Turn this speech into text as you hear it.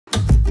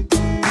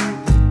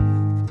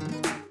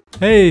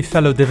Hey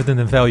fellow dividend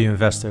and value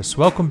investors,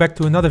 welcome back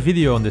to another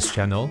video on this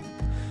channel.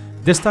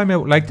 This time I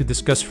would like to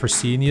discuss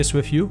Fresenius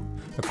with you,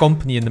 a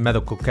company in the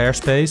medical care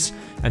space,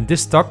 and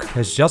this stock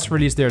has just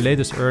released their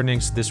latest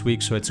earnings this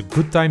week, so it's a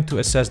good time to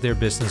assess their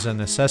business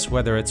and assess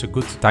whether it's a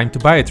good time to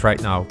buy it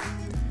right now.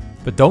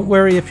 But don't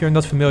worry if you're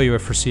not familiar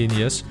with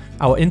Fresenius,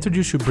 I will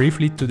introduce you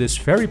briefly to this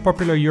very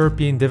popular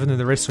European Dividend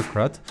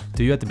Aristocrat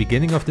to you at the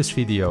beginning of this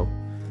video.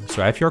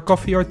 So have your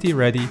coffee or tea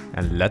ready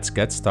and let's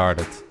get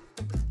started.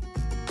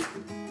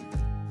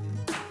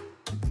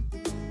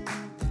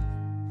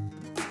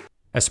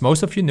 As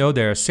most of you know,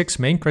 there are 6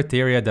 main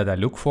criteria that I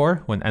look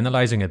for when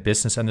analyzing a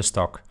business and a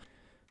stock.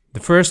 The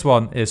first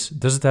one is,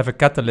 does it have a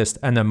catalyst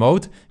and a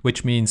moat,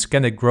 which means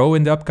can it grow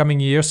in the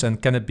upcoming years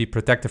and can it be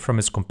protected from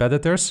its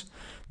competitors?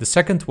 The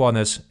second one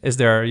is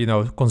there,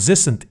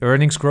 consistent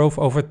earnings growth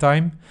over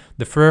time?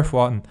 The third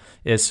one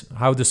is,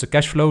 how does the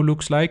cash flow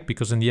looks like?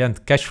 Because in the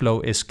end, cash flow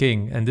is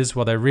king, and this is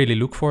what I really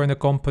look for in a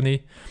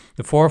company.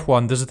 The fourth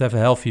one, does it have a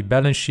healthy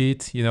balance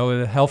sheet?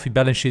 A healthy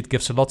balance sheet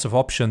gives lots of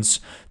options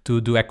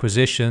to do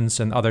acquisitions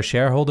and other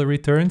shareholder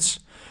returns.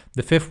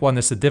 The fifth one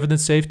is the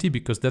dividend safety,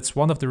 because that's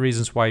one of the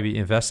reasons why we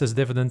invest as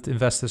dividend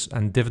investors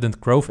and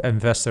dividend growth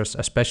investors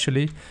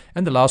especially.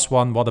 And the last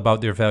one, what about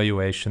their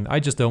valuation?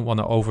 I just don't want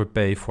to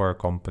overpay for a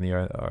company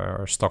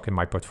or stock in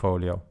my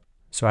portfolio.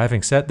 So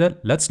having said that,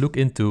 let's look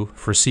into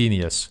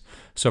Fresenius.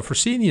 So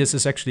Fresenius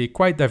is actually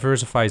quite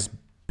diversified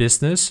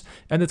business,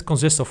 and it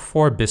consists of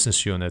 4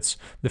 business units.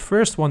 The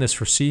first one is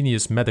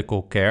Fresenius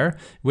Medical Care,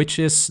 which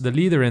is the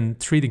leader in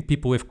treating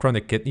people with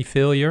chronic kidney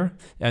failure,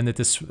 and it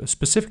is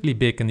specifically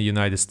big in the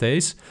United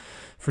States.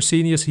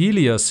 Fresenius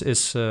Helios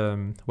is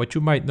what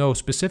you might know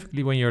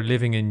specifically when you're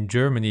living in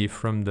Germany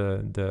from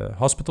the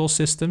hospital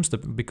systems,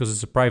 because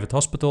it's a private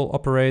hospital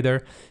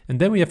operator. And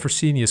then we have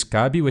Fresenius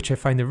Kabi, which I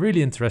find a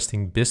really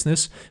interesting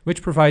business,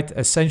 which provide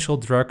essential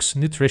drugs,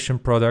 nutrition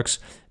products,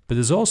 but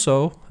is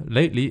also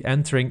lately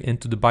entering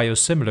into the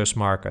biosimilars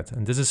market,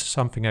 and this is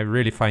something I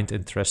really find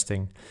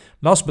interesting.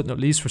 Last but not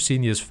least,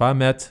 Fresenius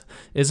Vamed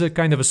is a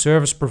kind of a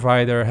service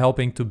provider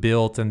helping to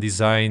build and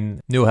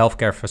design new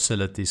healthcare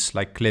facilities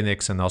like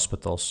clinics and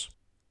hospitals.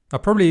 Now,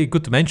 probably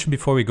good to mention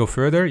before we go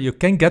further, you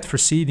can get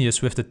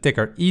Fresenius with the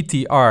ticker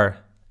ETRFRE,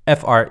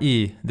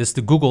 this is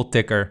the Google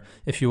ticker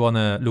if you want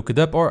to look it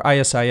up, or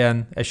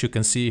ISIN as you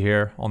can see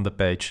here on the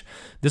page.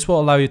 This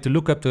will allow you to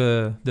look up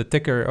the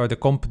ticker or the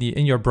company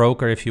in your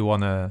broker if you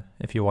want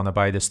to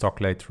buy the stock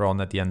later on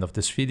at the end of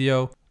this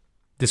video.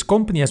 This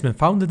company has been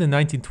founded in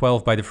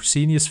 1912 by the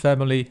Fresenius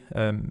family,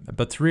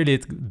 but really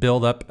it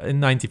built up in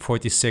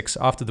 1946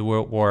 after the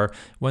World War,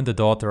 when the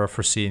daughter of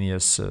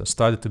Fresenius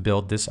started to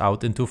build this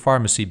out into a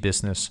pharmacy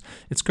business.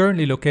 It's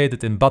currently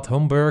located in Bad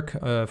Homburg,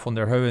 von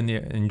der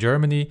Höhe in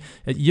Germany.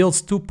 It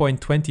yields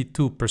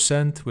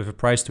 2.22% with a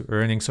price to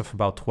earnings of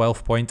about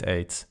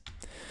 12.8.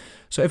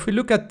 So if we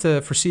look at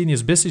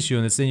Fresenius business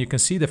units, then you can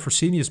see that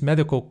Fresenius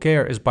Medical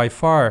Care is by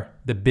far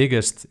the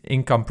biggest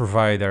income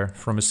provider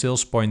from a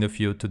sales point of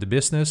view to the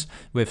business,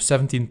 with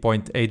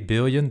 17.8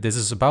 billion. This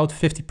is about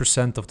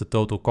 50% of the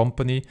total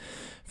company.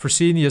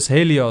 Fresenius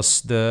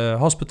Helios, the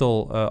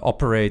hospital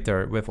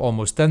operator, with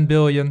almost 10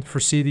 billion.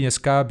 Fresenius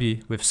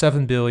Kabi with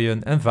 7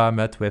 billion, and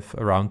Vamed with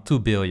around 2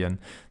 billion.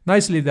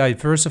 Nicely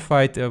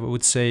diversified, I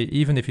would say,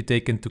 even if you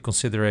take into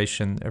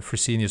consideration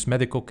Fresenius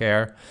Medical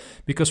Care,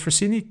 because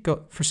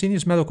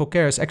Fresenius Medical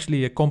Care is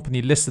actually a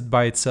company listed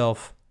by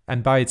itself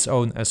and by its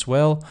own as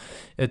well.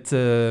 It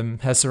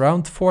has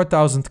around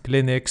 4,000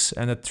 clinics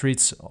and it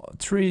treats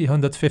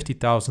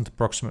 350,000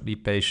 approximately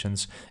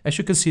patients. As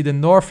you can see, the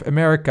North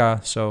America,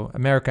 so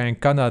America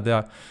and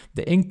Canada,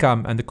 the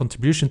income and the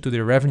contribution to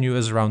their revenue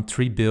is around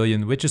 3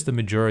 billion, which is the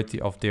majority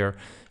of their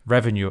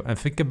revenue. And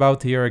think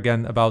about here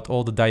again about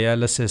all the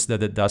dialysis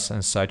that it does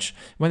and such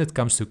when it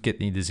comes to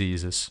kidney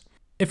diseases.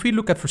 If we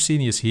look at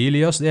Fresenius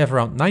Helios, they have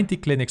around 90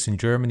 clinics in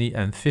Germany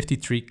and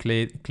 53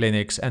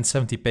 clinics and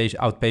 70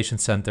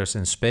 outpatient centers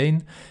in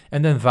Spain.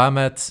 And then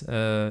Vamed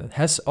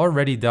has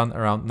already done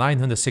around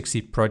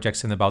 960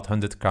 projects in about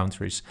 100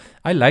 countries.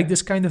 I like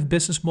this kind of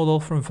business model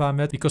from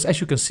Vamed because, as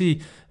you can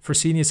see,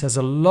 Fresenius has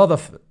a lot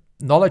of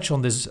knowledge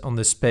on this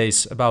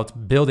space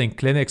about building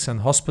clinics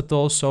and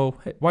hospitals, so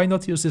why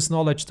not use this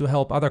knowledge to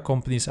help other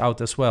companies out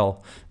as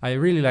well? I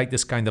really like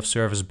this kind of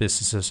service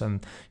businesses,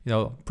 and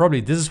probably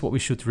this is what we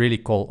should really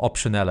call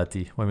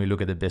optionality when we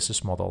look at the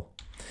business model.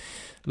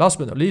 Last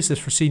but not least is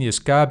Fresenius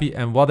Kabi,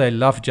 and what I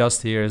love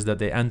just here is that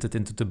they entered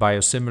into the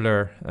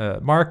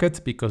biosimilar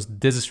market, because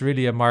this is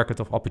really a market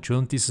of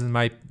opportunities in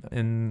my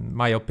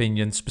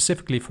opinion,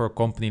 specifically for a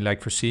company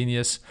like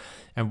Fresenius.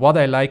 And what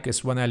I like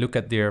is when I look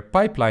at their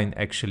pipeline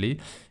actually,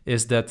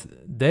 is that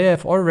they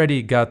have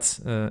already got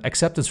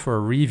acceptance for a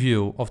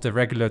review of the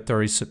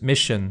regulatory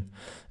submission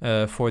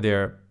for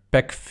their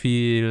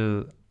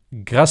pegfilgrastim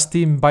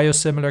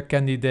biosimilar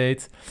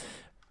candidate.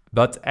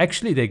 But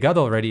actually they got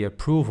already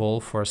approval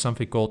for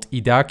something called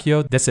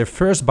Idakio. That's their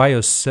first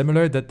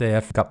biosimilar that they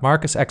have got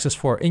market access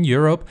for in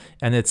Europe,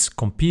 and it's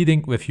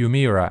competing with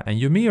Humira. And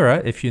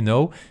Humira, if you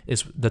know,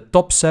 is the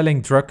top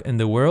selling drug in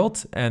the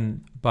world.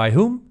 And by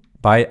whom?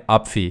 by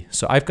AbbVie.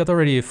 So I've got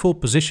already a full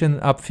position in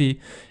AbbVie,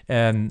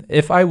 and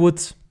if I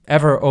would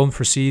ever own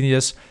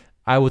Fresenius,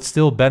 I would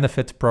still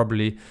benefit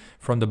probably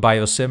from the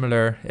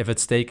biosimilar. If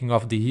it's taking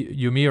off the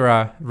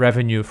Humira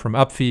revenue from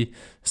AbbVie,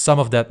 some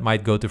of that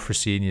might go to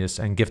Fresenius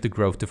and give the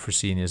growth to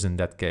Fresenius in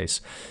that case.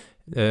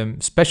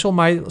 Special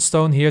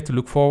milestone here to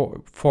look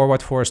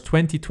forward for is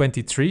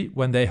 2023,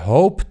 when they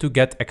hope to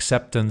get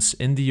acceptance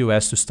in the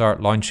US to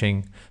start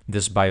launching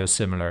this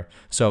biosimilar.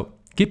 So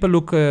keep a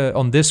look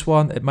on this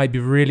one. It might be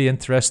really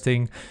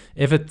interesting.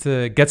 If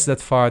it gets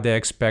that far, they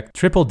expect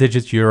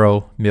triple-digit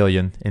euro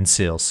million in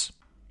sales.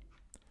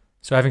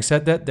 So having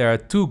said that, there are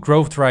two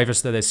growth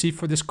drivers that I see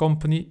for this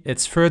company.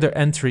 It's further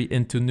entry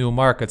into new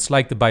markets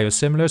like the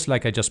biosimilars,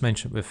 like I just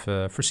mentioned with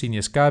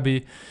Fresenius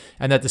Kabi.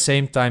 And at the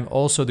same time,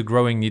 also the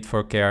growing need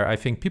for care. I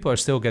think people are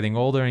still getting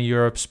older in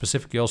Europe,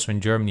 specifically also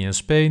in Germany and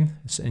Spain.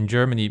 In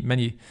Germany,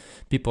 many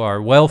people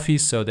are wealthy,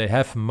 so they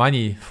have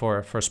money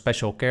for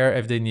special care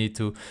if they need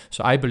to.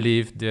 So I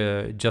believe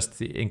just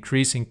the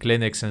increase in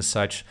clinics and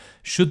such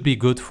should be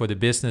good for the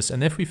business.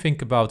 And if we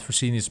think about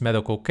Fresenius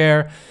Medical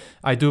Care,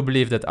 I do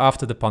believe that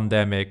after the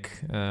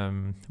pandemic,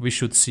 we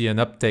should see an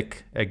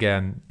uptick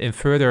again in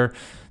further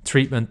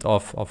treatment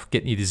of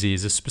kidney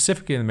diseases,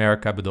 specifically in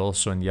America, but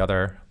also in the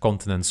other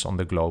continents on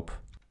the globe.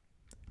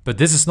 But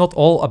this is not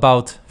all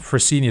about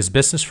Fresenius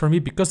business for me,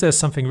 because there's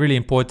something really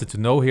important to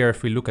know here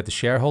if we look at the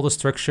shareholder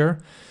structure.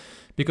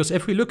 Because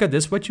if we look at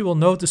this, what you will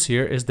notice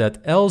here is that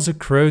Else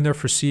Kroner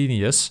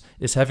Fresenius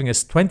is having a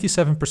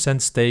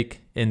 27%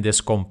 stake in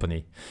this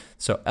company.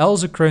 So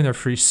Else Kroner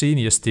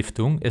Fresenius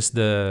Stiftung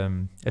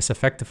is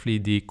effectively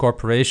the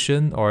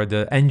corporation or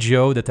the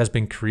NGO that has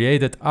been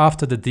created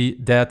after the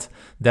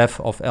death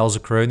of Else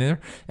Kroner,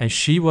 and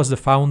she was the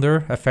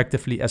founder,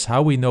 effectively, as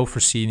how we know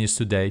Fresenius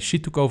today. She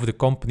took over the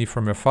company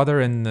from her father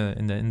in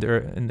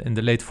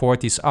the late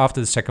 40s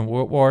after the Second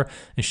World War,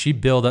 and she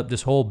built up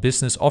this whole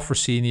business of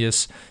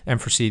Fresenius and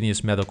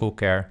Fresenius Medical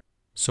Care.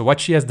 So what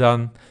she has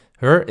done,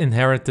 her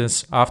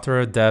inheritance after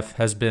her death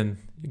has been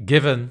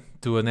given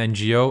to an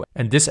NGO,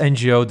 and this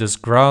NGO does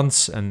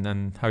grants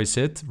and how is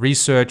it,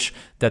 research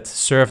that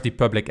serve the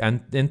public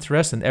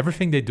interest, and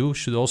everything they do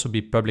should also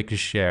be publicly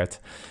shared.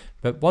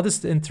 But what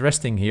is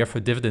interesting here for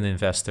dividend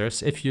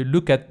investors, if you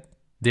look at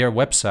their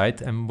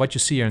website and what you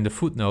see here in the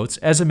footnotes,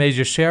 as a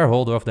major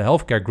shareholder of the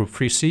healthcare group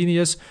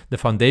Fresenius, the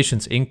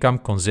foundation's income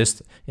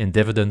consists in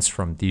dividends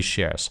from these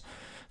shares.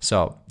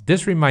 So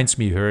this reminds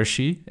me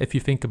Hershey. If you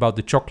think about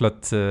the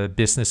chocolate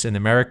business in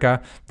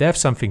America, they have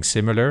something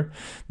similar.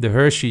 The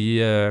Hershey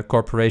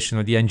Corporation,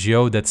 or the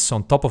NGO that's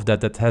on top of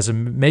that has a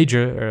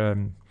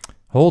major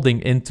holding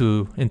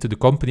into the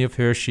company of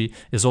Hershey,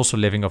 is also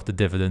living off the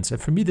dividends.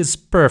 And for me, this is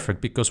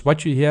perfect, because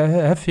what you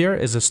have here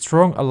is a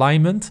strong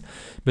alignment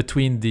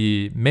between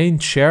the main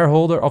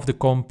shareholder of the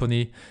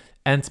company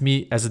and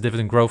me as a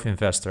dividend growth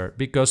investor,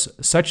 because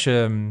such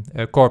a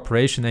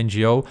corporation,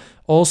 NGO,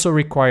 also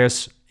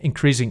requires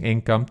increasing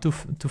income to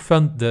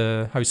fund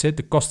the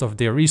cost of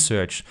their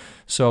research.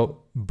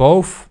 So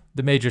both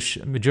the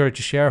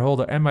majority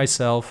shareholder and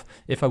myself,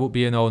 if I would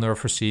be an owner of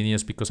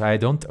Fresenius, because I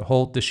don't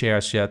hold the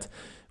shares yet,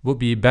 would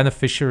be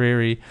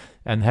beneficiary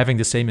and having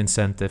the same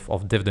incentive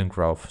of dividend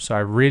growth. So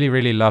I really,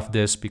 really love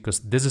this, because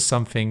this is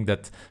something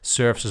that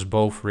serves us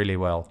both really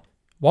well.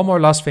 One more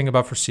last thing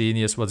about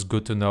Fresenius, what's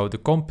good to know. The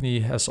company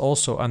has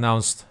also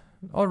announced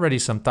already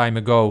some time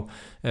ago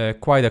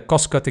quite a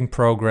cost-cutting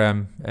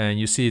program, and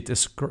you see it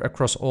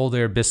across all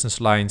their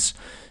business lines.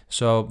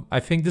 So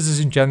I think this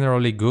is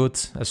generally good,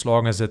 as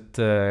long as it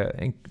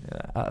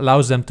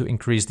allows them to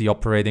increase the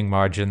operating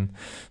margin.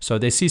 So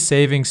they see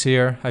savings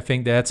here. I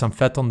think they had some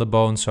fat on the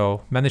bone,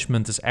 so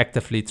management is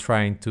actively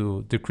trying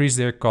to decrease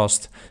their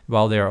cost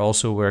while they are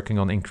also working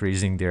on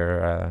increasing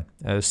their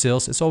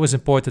sales. It's always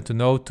important to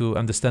know, to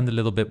understand a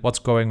little bit what's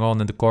going on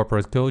in the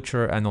corporate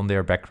culture and on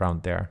their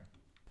background there.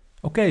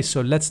 Okay, so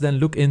let's then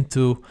look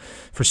into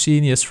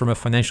Fresenius from a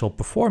financial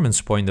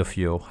performance point of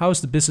view. How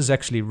is the business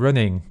actually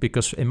running?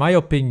 Because in my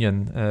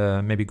opinion,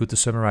 maybe good to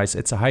summarize,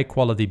 it's a high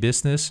quality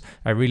business.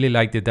 I really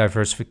like the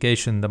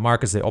diversification, the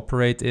markets they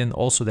operate in.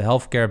 Also the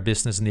healthcare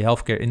business and the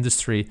healthcare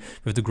industry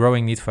with the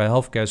growing need for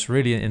healthcare is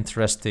really an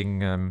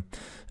interesting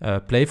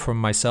play for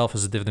myself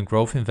as a dividend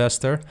growth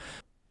investor.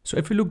 So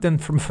if we look then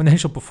from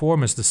financial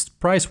performance, the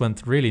price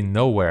went really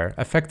nowhere.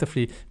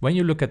 Effectively, when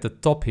you look at the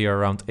top here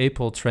around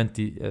April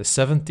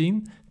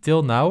 2017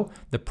 till now,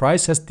 the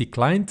price has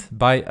declined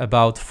by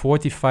about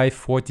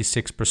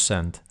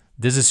 45-46%.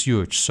 This is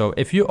huge. So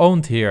if you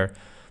owned here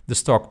the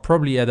stock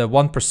probably at a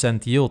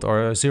 1% yield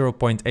or a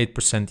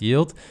 0.8%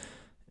 yield,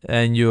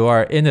 and you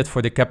are in it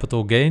for the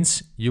capital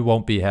gains, you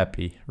won't be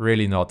happy,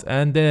 really not.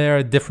 And there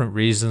are different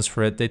reasons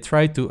for it. They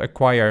tried to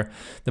acquire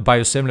the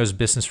biosimilars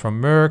business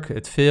from Merck,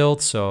 it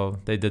failed, so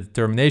they did a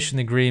termination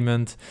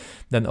agreement.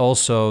 Then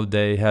also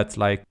they had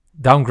like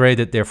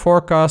downgraded their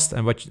forecast,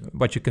 and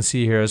what you can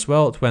see here as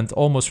well, it went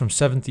almost from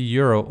 70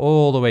 euro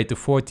all the way to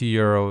 40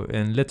 euro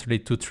in literally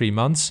 2-3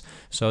 months.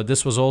 So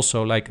this was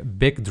also like a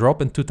big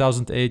drop in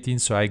 2018,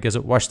 so I guess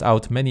it washed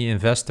out many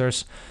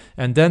investors.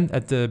 And then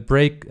at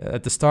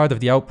the start of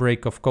the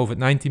outbreak of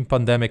COVID-19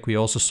 pandemic, we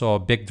also saw a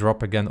big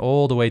drop again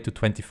all the way to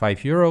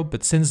 25 euro,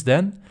 but since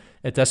then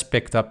it has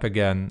picked up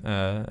again,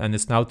 and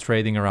it's now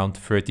trading around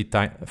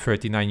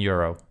 39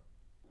 euro.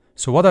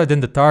 So what are then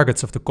the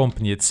targets of the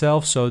company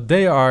itself? So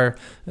they are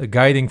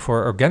guiding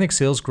for organic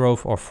sales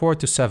growth of 4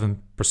 to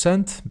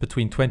 7%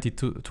 between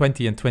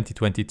 2020 and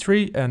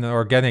 2023, and an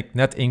organic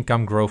net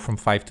income growth from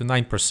 5 to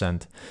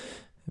 9%.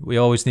 We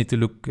always need to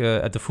look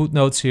at the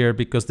footnotes here,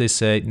 because they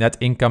say net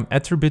income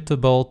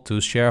attributable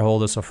to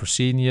shareholders of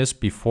Fresenius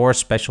before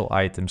special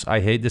items. I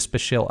hate the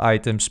special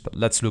items, but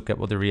let's look at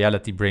what the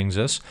reality brings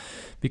us.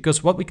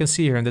 Because what we can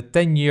see here in the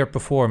 10-year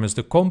performance,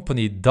 the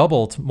company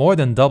more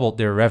than doubled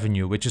their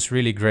revenue, which is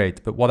really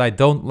great. But what I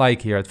don't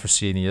like here at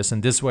Fresenius,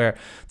 and this is where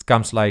it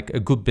comes like a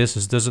good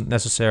business doesn't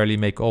necessarily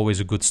make always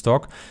a good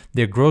stock,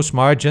 their gross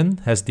margin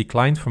has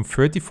declined from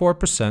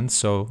 34%,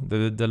 so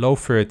the low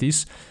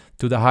 30s,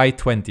 to the high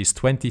 20s,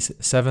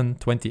 27,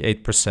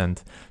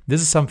 28%.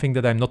 This is something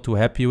that I'm not too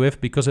happy with,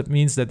 because it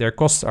means that their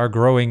costs are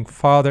growing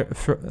faster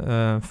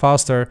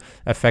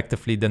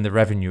effectively than the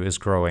revenue is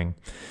growing.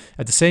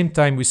 At the same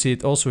time, we see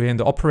it also here in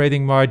the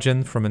operating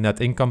margin from a net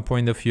income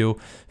point of view,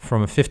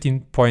 from a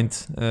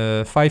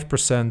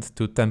 15.5%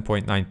 to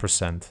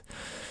 10.9%.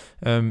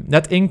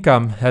 Net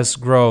income has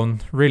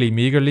grown really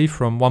meagerly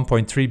from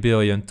 1.3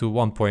 billion to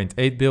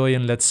 1.8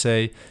 billion, let's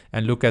say,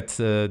 and look at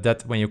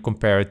that when you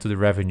compare it to the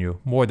revenue,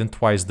 more than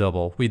twice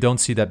double. We don't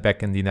see that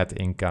back in the net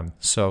income.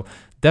 So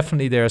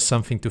definitely there is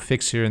something to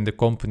fix here in the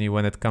company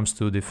when it comes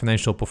to the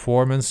financial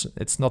performance.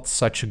 It's not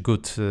such a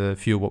good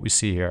view what we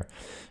see here.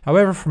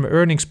 However, from an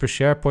earnings per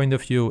share point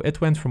of view,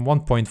 it went from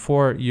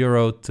 1.4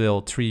 euro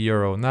till 3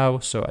 euro now,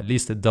 so at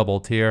least it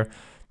doubled here.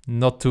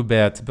 Not too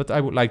bad, but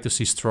I would like to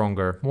see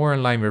stronger, more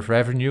in line with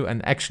revenue.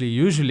 And actually,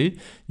 usually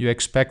you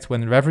expect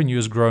when revenue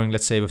is growing,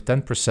 let's say with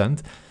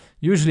 10%,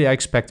 usually I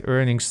expect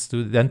earnings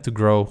to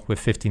grow with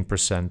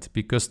 15%,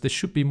 because there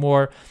should be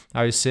more,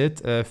 how you say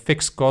it,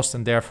 fixed cost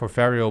and therefore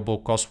variable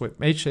cost,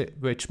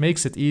 which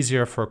makes it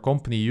easier for a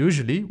company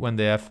usually when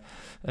they have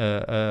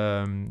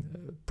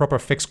proper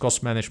fixed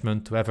cost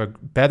management to have a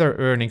better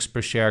earnings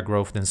per share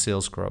growth than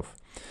sales growth.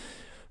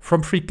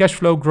 From free cash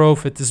flow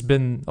growth, it has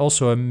been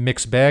also a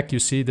mixed bag. You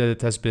see that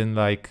it has been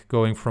like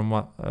going from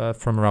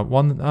around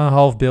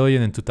 1.5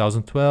 billion in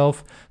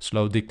 2012,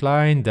 slow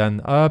decline, then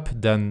up,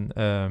 then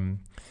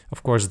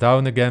of course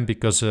down again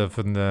because of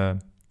a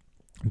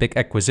big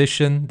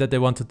acquisition that they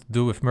wanted to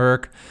do with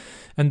Merck.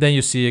 And then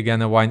you see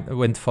again a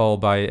windfall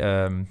by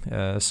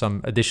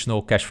some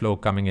additional cash flow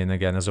coming in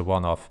again as a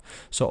one-off.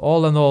 So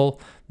all in all,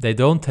 they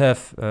don't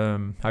have,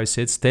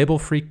 stable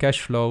free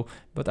cash flow,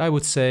 but I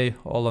would say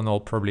all in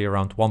all probably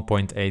around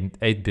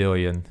 1.8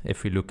 billion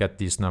if we look at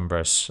these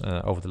numbers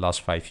over the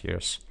last 5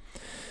 years.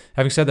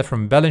 Having said that,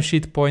 from a balance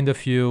sheet point of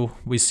view,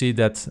 we see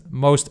that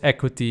most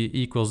equity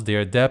equals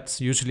their debt.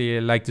 Usually I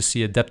like to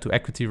see a debt to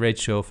equity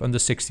ratio of under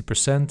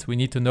 60%. We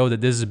need to know that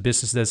this is a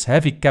business that's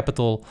heavy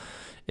capital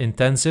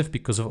intensive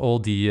because of all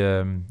the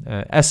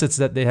assets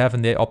that they have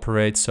and they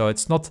operate. So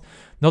it's not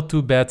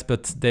too bad,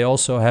 but they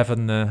also have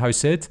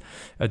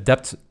a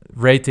debt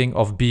rating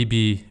of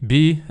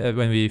BBB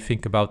when we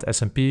think about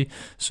S&P.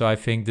 So I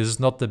think this is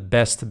not the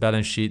best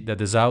balance sheet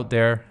that is out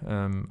there.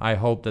 I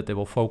hope that they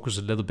will focus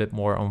a little bit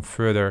more on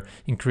further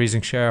increasing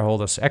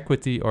shareholders'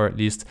 equity, or at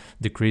least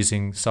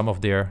decreasing some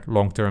of their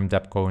long-term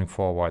debt going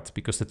forward,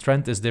 because the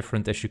trend is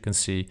different. As you can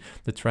see,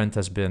 the trend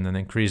has been an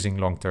increasing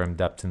long-term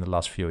debt in the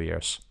last few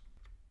years.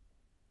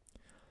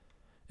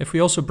 If we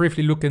also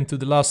briefly look into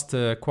the last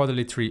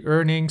quarterly 3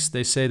 earnings,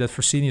 they say that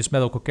Fresenius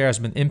Medical Care has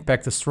been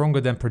impacted stronger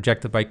than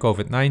projected by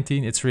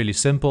COVID-19. It's really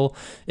simple.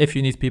 If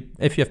you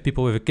have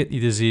people with a kidney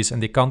disease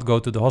and they can't go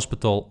to the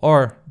hospital,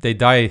 or they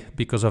die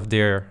because of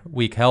their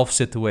weak health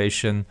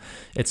situation,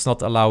 it's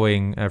not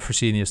allowing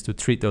Fresenius to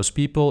treat those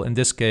people. In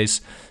this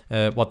case,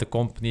 what the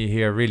company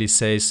here really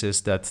says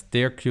is that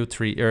their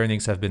Q3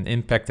 earnings have been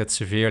impacted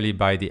severely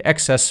by the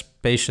excess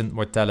patient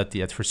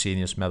mortality at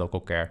Fresenius Medical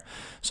Care.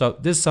 So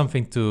this is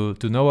something to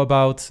know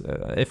about.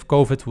 If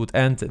COVID would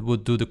end, it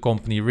would do the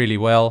company really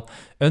well.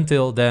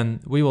 Until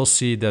then, we will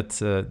see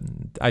that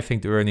I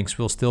think the earnings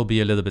will still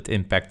be a little bit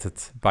impacted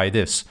by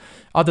this.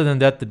 Other than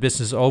that, the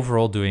business is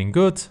overall doing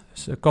good.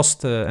 So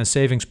cost and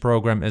savings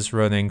program is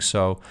running,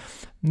 so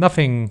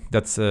nothing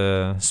that's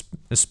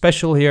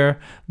special here.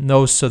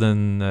 No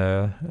sudden,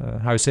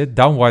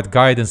 downward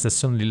guidance that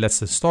suddenly lets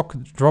the stock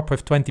drop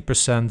with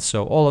 20%.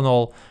 So all in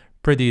all,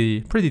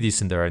 pretty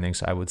decent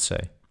earnings, I would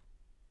say.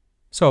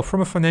 So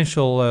from a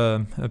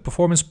financial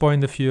performance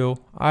point of view,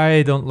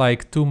 I don't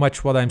like too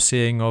much what I'm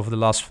seeing over the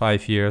last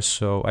 5 years.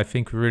 So I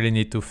think we really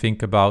need to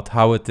think about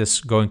how it is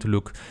going to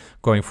look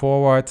going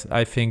forward.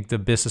 I think the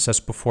business has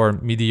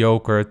performed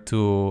mediocre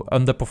to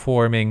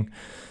underperforming.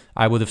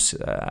 I would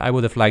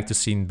have liked to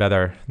seen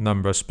better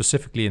numbers,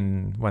 specifically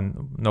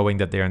when knowing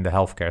that they're in the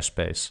healthcare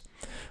space.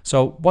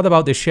 So what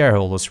about the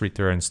shareholders'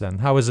 returns then?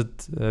 How has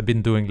it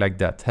been doing like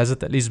that? Has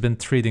it at least been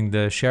treating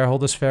the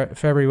shareholders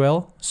very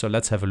well? So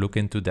let's have a look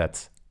into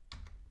that.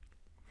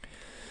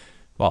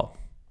 Well,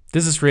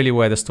 this is really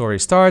where the story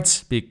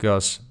starts,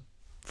 because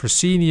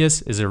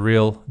Fresenius is a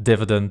real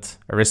dividend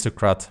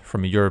aristocrat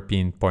from a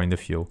European point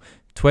of view.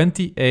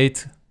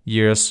 28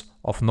 years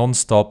of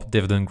non-stop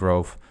dividend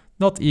growth.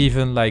 Not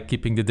even like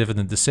keeping the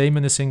dividend the same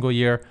in a single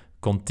year,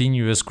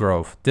 continuous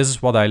growth. This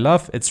is what I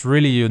love. It's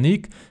really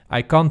unique.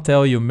 I can't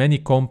tell you many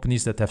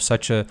companies that have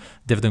such a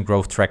dividend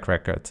growth track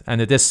record.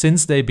 And it is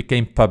since they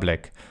became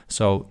public.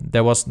 So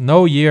there was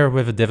no year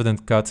with a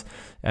dividend cut,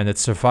 and it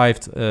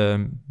survived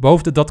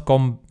both the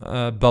dot-com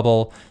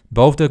bubble,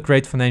 both the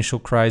great financial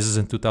crisis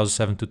in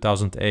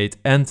 2007-2008,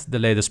 and the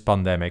latest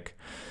pandemic.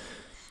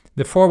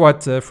 The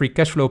forward free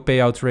cash flow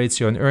payout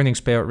ratio and earnings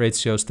payout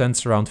ratio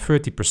stands around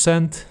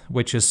 30%,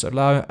 which is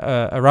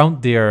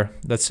around their,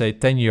 let's say,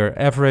 10-year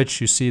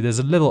average. You see there's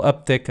a little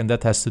uptick, and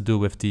that has to do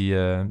with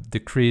the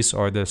decrease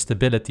or the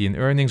stability in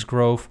earnings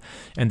growth.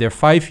 And their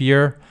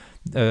 5-year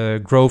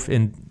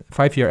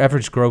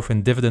average growth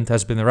in dividend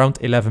has been around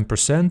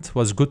 11%.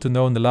 Was good to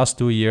know in the last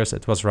 2 years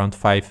it was around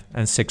 5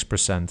 and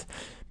 6%.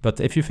 But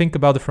if you think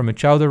about it from a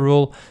Chowder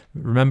rule,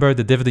 remember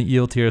the dividend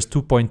yield here is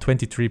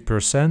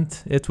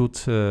 2.23%. It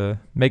would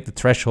make the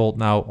threshold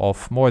now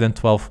of more than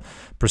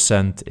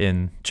 12%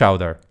 in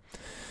Chowder.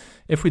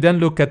 If we then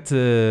look at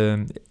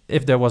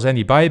if there was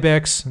any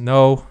buybacks,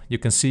 no, you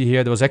can see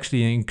here there was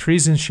actually an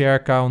increase in share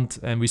count,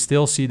 and we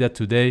still see that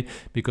today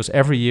because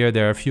every year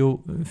there are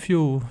a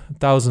few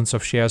thousands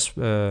of shares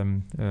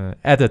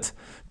added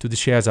to the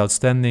shares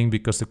outstanding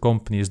because the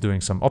company is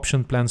doing some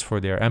option plans for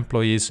their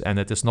employees, and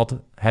it is not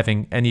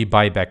having any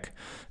buyback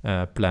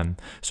plan.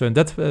 So in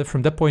that,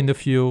 from that point of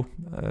view,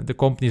 the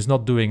company is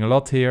not doing a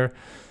lot here.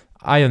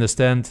 I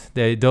understand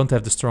they don't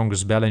have the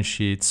strongest balance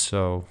sheet,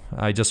 so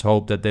I just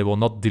hope that they will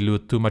not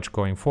dilute too much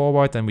going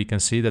forward, and we can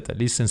see that at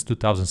least since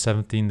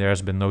 2017 there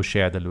has been no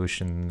share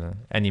dilution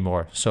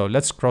anymore. So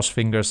let's cross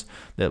fingers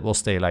that will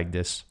stay like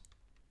this.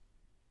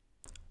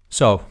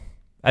 So,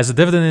 as a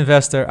dividend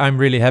investor, I'm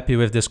really happy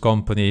with this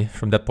company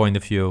from that point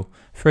of view.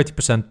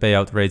 30%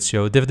 payout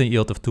ratio, dividend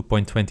yield of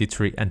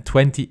 2.23, and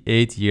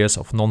 28 years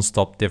of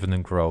non-stop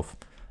dividend growth.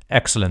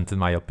 Excellent in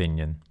my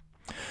opinion.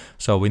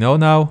 So we know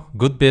now,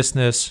 good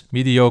business,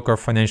 mediocre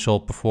financial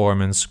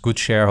performance, good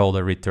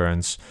shareholder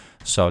returns.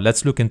 So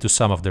let's look into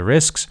some of the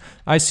risks.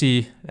 I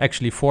see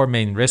actually 4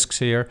 main risks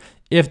here.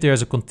 If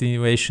there's a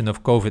continuation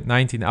of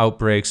COVID-19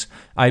 outbreaks,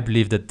 I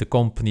believe that the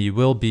company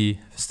will be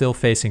still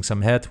facing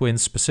some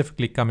headwinds,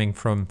 specifically coming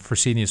from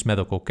Fresenius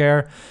Medical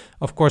Care.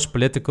 Of course,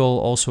 political,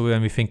 also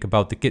when we think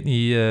about the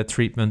kidney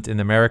treatment in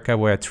America,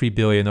 where 3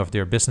 billion of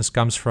their business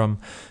comes from.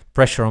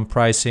 Pressure on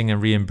pricing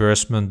and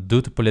reimbursement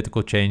due to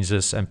political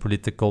changes and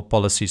political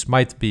policies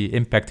might be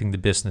impacting the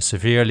business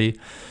severely.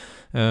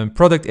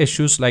 Product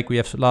issues like we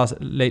have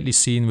lately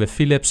seen with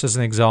Philips as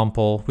an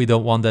example. We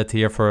don't want that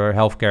here for a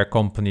healthcare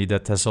company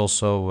that has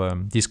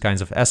also these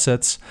kinds of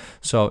assets.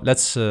 So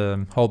let's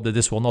hope that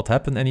this will not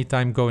happen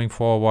anytime going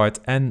forward.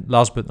 And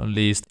last but not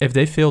least, if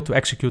they fail to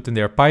execute in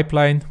their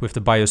pipeline with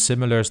the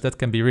biosimilars, that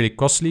can be really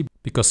costly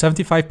because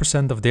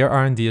 75% of their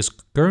R&D is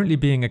currently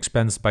being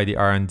expensed by the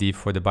R&D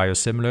for the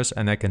biosimilars.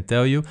 And I can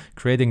tell you,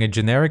 creating a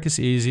generic is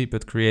easy,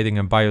 but creating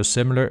a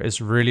biosimilar is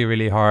really,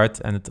 really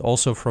hard. And it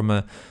also from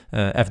a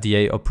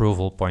FDA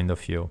approval point of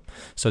view.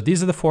 So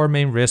these are the 4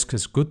 main risks.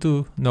 It's good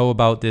to know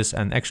about this,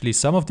 and actually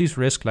some of these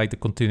risks, like the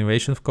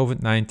continuation of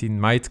COVID-19,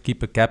 might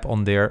keep a cap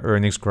on their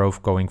earnings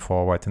growth going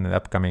forward in the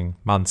upcoming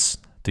months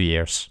to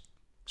years.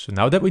 So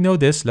now that we know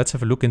this, let's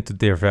have a look into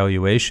their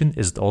valuation.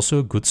 Is it also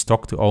a good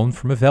stock to own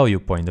from a value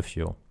point of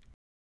view?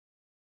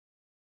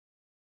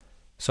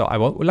 So I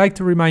would like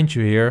to remind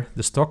you here,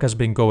 the stock has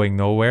been going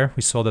nowhere.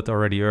 We saw that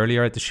already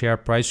earlier at the share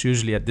price.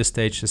 Usually at this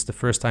stage is the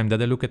first time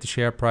that I look at the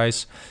share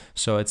price.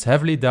 So it's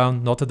heavily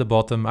down, not at the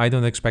bottom. I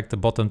don't expect the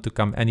bottom to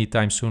come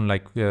anytime soon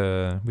like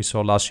we saw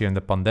last year in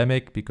the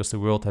pandemic, because the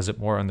world has it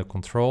more under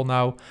control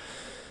now.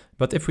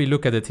 But if we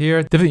look at it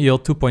here, dividend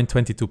yield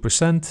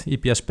 2.22%,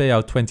 EPS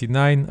payout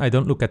 29. I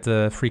don't look at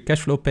the free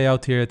cash flow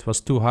payout here. It was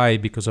too high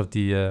because of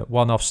the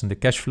one-offs in the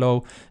cash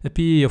flow. A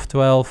PE of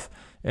 12.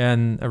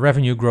 And a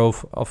revenue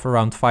growth of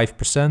around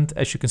 5%.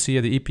 As you can see,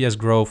 the EPS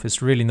growth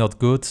is really not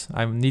good.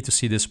 I need to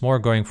see this more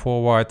going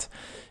forward.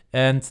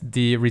 And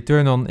the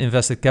return on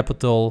invested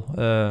capital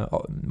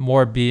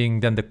more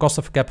being than the cost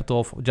of capital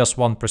of just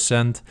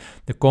 1%.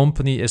 The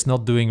company is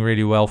not doing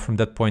really well from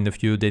that point of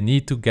view. They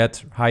need to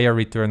get higher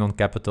return on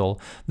capital.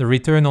 The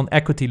return on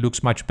equity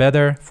looks much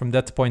better. From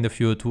that point of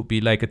view, it would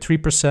be like a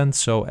 3%.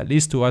 So at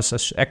least to us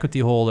as equity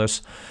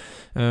holders,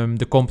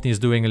 The company is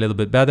doing a little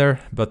bit better,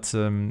 but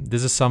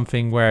this is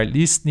something where I at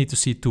least need to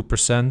see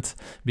 2%,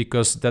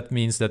 because that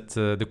means that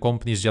the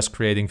company is just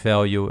creating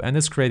value, and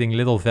it's creating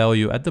little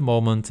value at the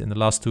moment in the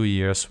last 2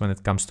 years when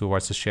it comes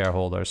towards the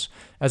shareholders.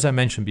 As I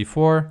mentioned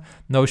before,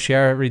 no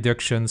share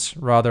reductions,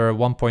 rather a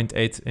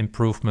 1.8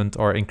 improvement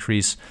or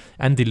increase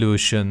and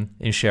dilution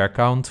in share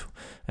count.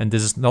 And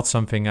this is not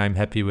something I'm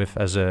happy with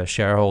as a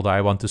shareholder.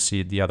 I want to see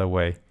it the other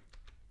way.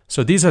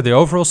 So these are the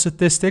overall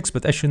statistics,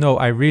 but as you know,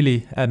 I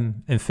really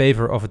am in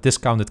favor of a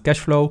discounted cash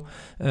flow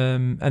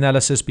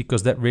analysis,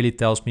 because that really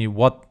tells me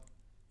what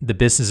the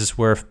business is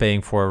worth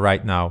paying for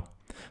right now.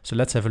 So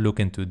let's have a look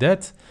into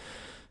that.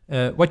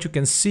 What you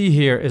can see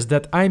here is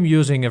that I'm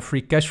using a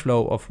free cash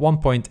flow of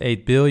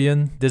 1.8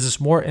 billion. This is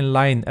more in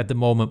line at the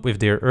moment with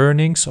their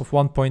earnings of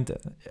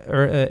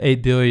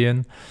 1.8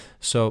 billion.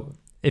 So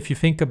if you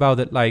think about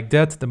it like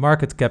that, the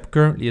market cap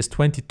currently is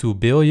 22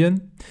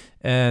 billion.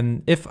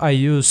 And if I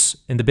use,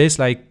 in the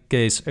baseline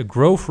case, a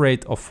growth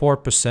rate of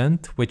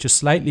 4%, which is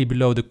slightly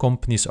below the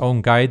company's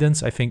own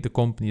guidance, I think the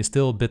company is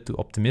still a bit too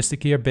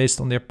optimistic here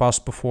based on their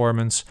past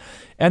performance,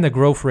 and a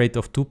growth rate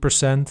of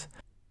 2%,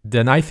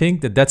 then I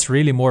think that that's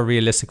really more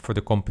realistic for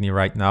the company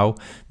right now.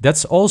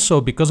 That's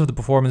also because of the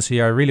performance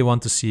here. I really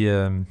want to see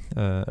a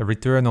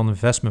return on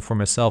investment for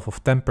myself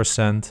of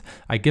 10%.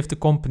 I give the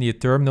company a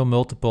terminal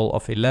multiple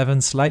of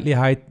 11, slightly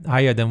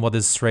higher than what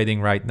is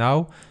trading right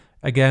now.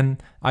 Again,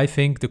 I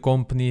think the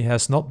company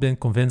has not been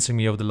convincing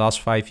me over the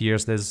last 5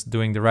 years that it's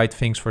doing the right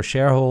things for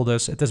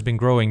shareholders. It has been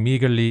growing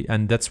meagerly,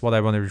 and that's what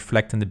I want to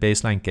reflect in the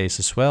baseline case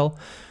as well.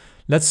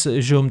 Let's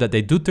assume that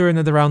they do turn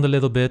it around a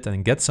little bit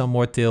and get some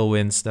more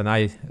tailwinds. Then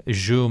I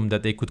assume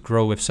that they could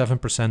grow with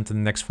 7% in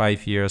the next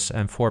 5 years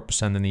and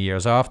 4% in the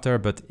years after.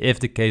 But if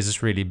the case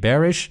is really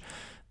bearish,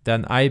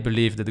 then I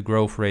believe that the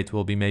growth rate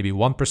will be maybe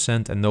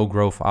 1% and no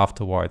growth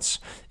afterwards.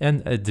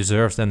 And it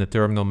deserves then a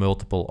terminal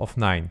multiple of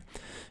 9.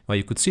 Well,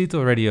 you could see it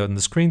already on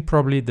the screen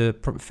probably. The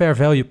fair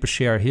value per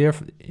share here,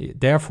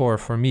 therefore,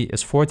 for me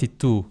is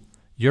 42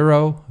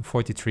 euro,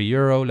 43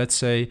 euro, let's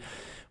say,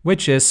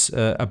 which is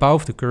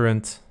above the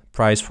current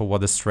price for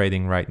what is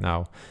trading right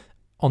now.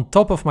 On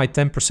top of my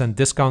 10%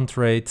 discount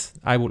rate,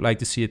 I would like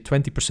to see a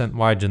 20%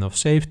 margin of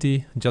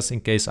safety, just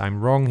in case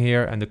I'm wrong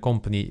here and the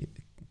company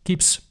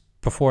keeps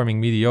performing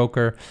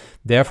mediocre.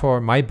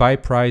 Therefore, my buy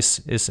price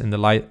is in the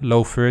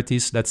low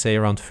 30s, let's say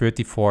around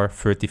 34,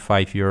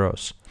 35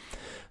 euros.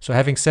 So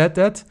having said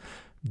that,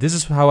 this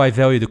is how I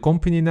value the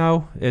company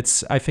now.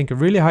 It's, I think, a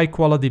really high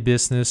quality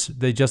business.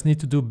 They just need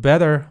to do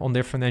better on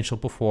their financial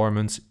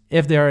performance.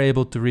 If they are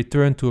able to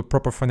return to a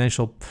proper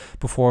financial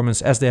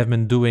performance as they have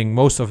been doing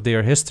most of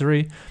their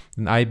history,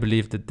 then I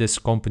believe that this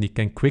company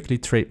can quickly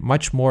trade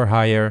much more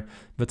higher.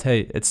 But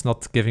hey, it's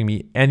not giving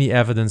me any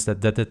evidence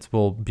that it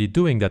will be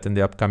doing that in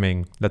the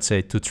upcoming, let's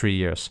say, 2-3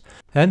 years.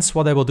 Hence,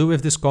 what I will do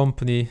with this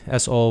company,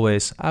 as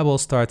always, I will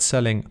start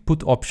selling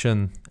put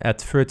option at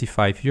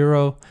 35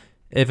 euro.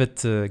 If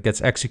it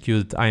gets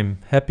executed, I'm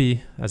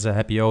happy as a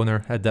happy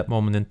owner at that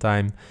moment in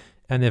time.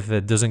 And if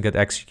it doesn't get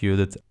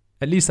executed,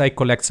 at least I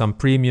collect some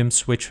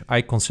premiums, which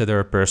I consider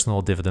a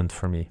personal dividend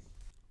for me.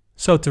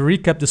 So to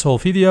recap this whole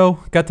video,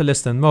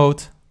 catalyst and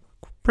mode,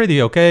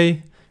 pretty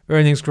okay.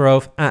 Earnings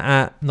growth,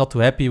 not too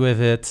happy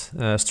with it.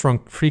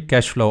 Strong free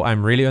cash flow,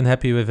 I'm really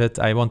unhappy with it.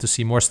 I want to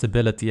see more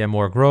stability and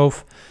more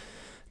growth.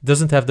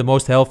 Doesn't have the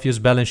most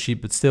healthiest balance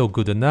sheet, but still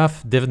good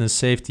enough. Dividend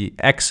safety,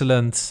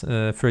 excellent.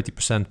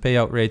 30%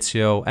 payout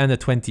ratio and a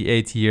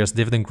 28 years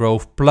dividend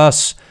growth,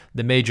 plus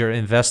the major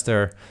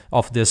investor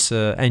of this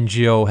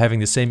NGO having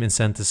the same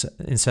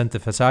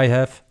incentive as I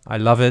have. I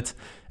love it.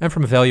 And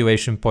from a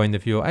valuation point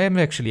of view, I am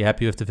actually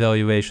happy with the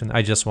valuation.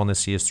 I just want to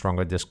see a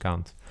stronger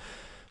discount.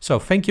 So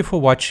thank you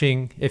for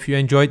watching. If you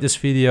enjoyed this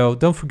video,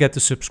 don't forget to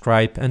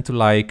subscribe and to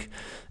like.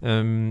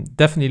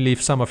 Definitely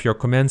leave some of your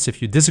comments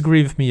if you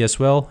disagree with me as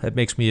well. It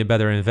makes me a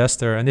better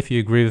investor. And if you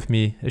agree with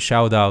me, a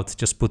shout out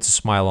just puts a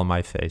smile on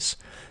my face.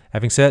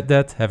 Having said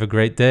that, have a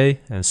great day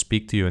and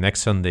speak to you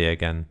next Sunday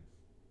again.